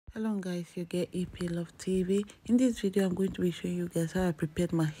Hello guys, you get EP Love TV. In this video, I'm going to be showing you guys how I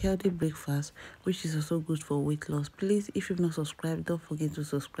prepared my healthy breakfast, which is also good for weight loss. Please, if you've not subscribed, don't forget to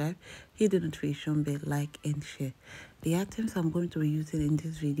subscribe, hit the notification bell, like and share. The items I'm going to be using in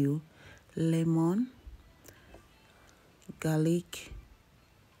this video: lemon, garlic,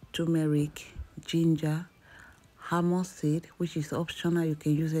 turmeric, ginger, almond seed, which is optional, you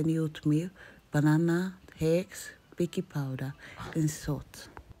can use any oatmeal, banana, eggs, baking powder and salt.